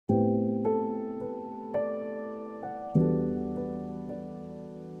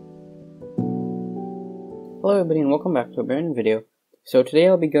Hello everybody and welcome back to a brand new video. So today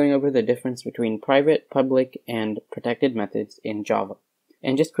I'll be going over the difference between private, public, and protected methods in Java.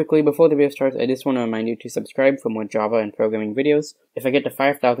 And just quickly before the video starts, I just want to remind you to subscribe for more Java and programming videos. If I get to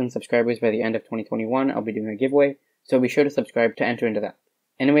 5,000 subscribers by the end of 2021, I'll be doing a giveaway, so be sure to subscribe to enter into that.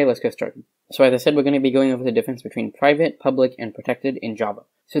 Anyway, let's get started. So as I said, we're going to be going over the difference between private, public, and protected in Java.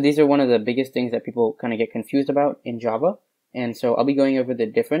 So these are one of the biggest things that people kind of get confused about in Java. And so I'll be going over the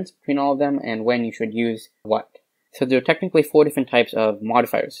difference between all of them and when you should use what. So there are technically 4 different types of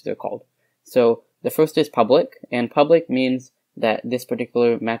modifiers, they're called. So the first is public, and public means that this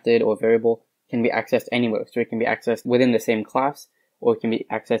particular method or variable can be accessed anywhere. So it can be accessed within the same class, or it can be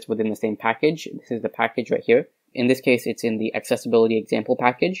accessed within the same package. This is the package right here. In this case, it's in the accessibility example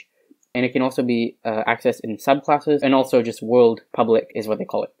package. And it can also be accessed in subclasses, and also just world public is what they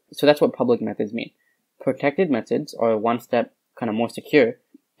call it. So that's what public methods mean. Protected methods are one step kind of more secure,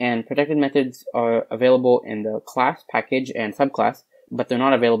 and protected methods are available in the class, package, and subclass, but they're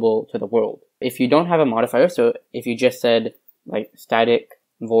not available to the world. If you don't have a modifier, so if you just said like static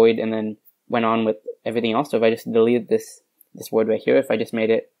void and then went on with everything else, so if I just deleted this word right here, if I just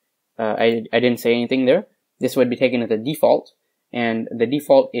made it, I didn't say anything there, this would be taken as a default, and the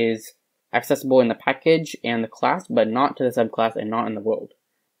default is accessible in the package and the class, but not to the subclass and not in the world.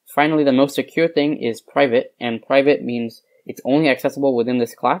 Finally, the most secure thing is private, and private means it's only accessible within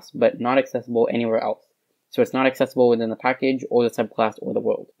this class, but not accessible anywhere else. So it's not accessible within the package or the subclass or the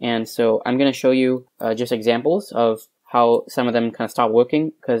world. And so I'm going to show you just examples of how some of them kind of stop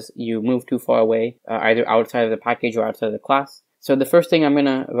working because you move too far away, either outside of the package or outside of the class. So the first thing I'm going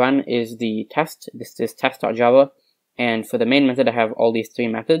to run is the test. This is test.java. And for the main method, I have all these 3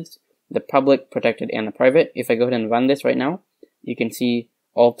 methods, the public, protected, and the private. If I go ahead and run this right now, you can see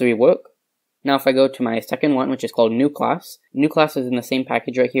all 3 work. Now if I go to my second one, which is called new class is in the same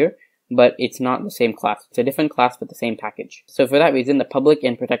package right here, but it's not the same class. It's a different class but the same package. So for that reason, the public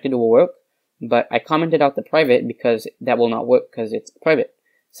and protected will work, but I commented out the private because that will not work because it's private.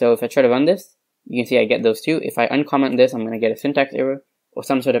 So if I try to run this, you can see I get those 2. If I uncomment this, I'm going to get a syntax error or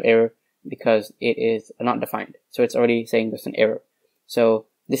some sort of error because it is not defined. So it's already saying there's an error. So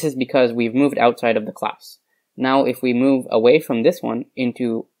this is because we've moved outside of the class. Now if we move away from this one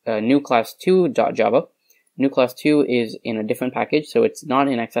into new class 2.java, new class 2 is in a different package, so it's not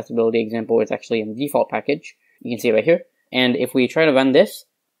an accessibility example, it's actually in the default package. You can see it right here. And if we try to run this,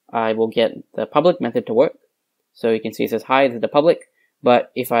 I will get the public method to work. So you can see it says hi, this is the public.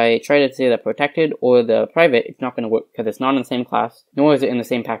 But if I try to say the protected or the private, it's not going to work because it's not in the same class, nor is it in the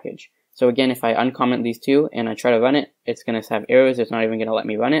same package. So again, if I uncomment these 2 and I try to run it, it's going to have errors, it's not even going to let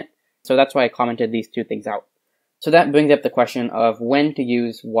me run it. So that's why I commented these 2 things out. So that brings up the question of when to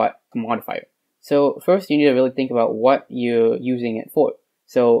use what modifier. So first you need to really think about what you're using it for.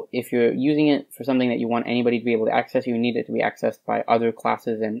 So if you're using it for something that you want anybody to be able to access, you need it to be accessed by other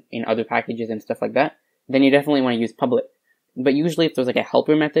classes and in other packages and stuff like that, then you definitely want to use public. But usually if there's like a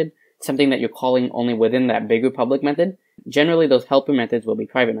helper method, something that you're calling only within that bigger public method, generally those helper methods will be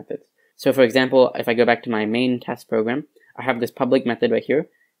private methods. So for example, if I go back to my main test program, I have this public method right here.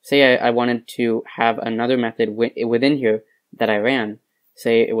 Say I wanted to have another method within here that I ran.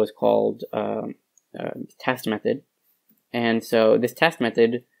 Say it was called test method. And so this test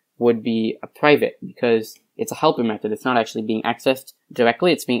method would be a private because it's a helper method. It's not actually being accessed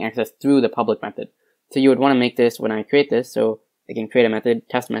directly. It's being accessed through the public method. So you would want to make this when I create this. So I can create a method,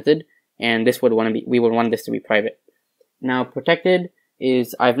 test method, and this would we would want this to be private. Now protected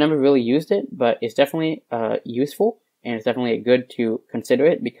is, I've never really used it, but it's definitely useful. And it's definitely good to consider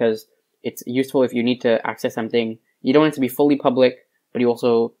it because it's useful if you need to access something. You don't want it to be fully public, but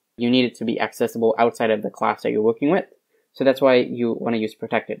you need it to be accessible outside of the class that you're working with. So that's why you want to use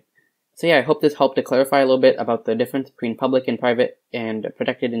protected. So yeah, I hope this helped to clarify a little bit about the difference between public and private and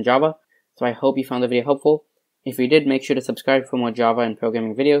protected in Java. So I hope you found the video helpful. If you did, make sure to subscribe for more Java and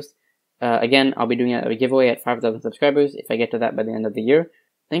programming videos. Again, I'll be doing a giveaway at 5,000 subscribers if I get to that by the end of the year.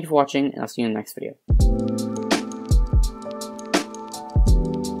 Thank you for watching, and I'll see you in the next video.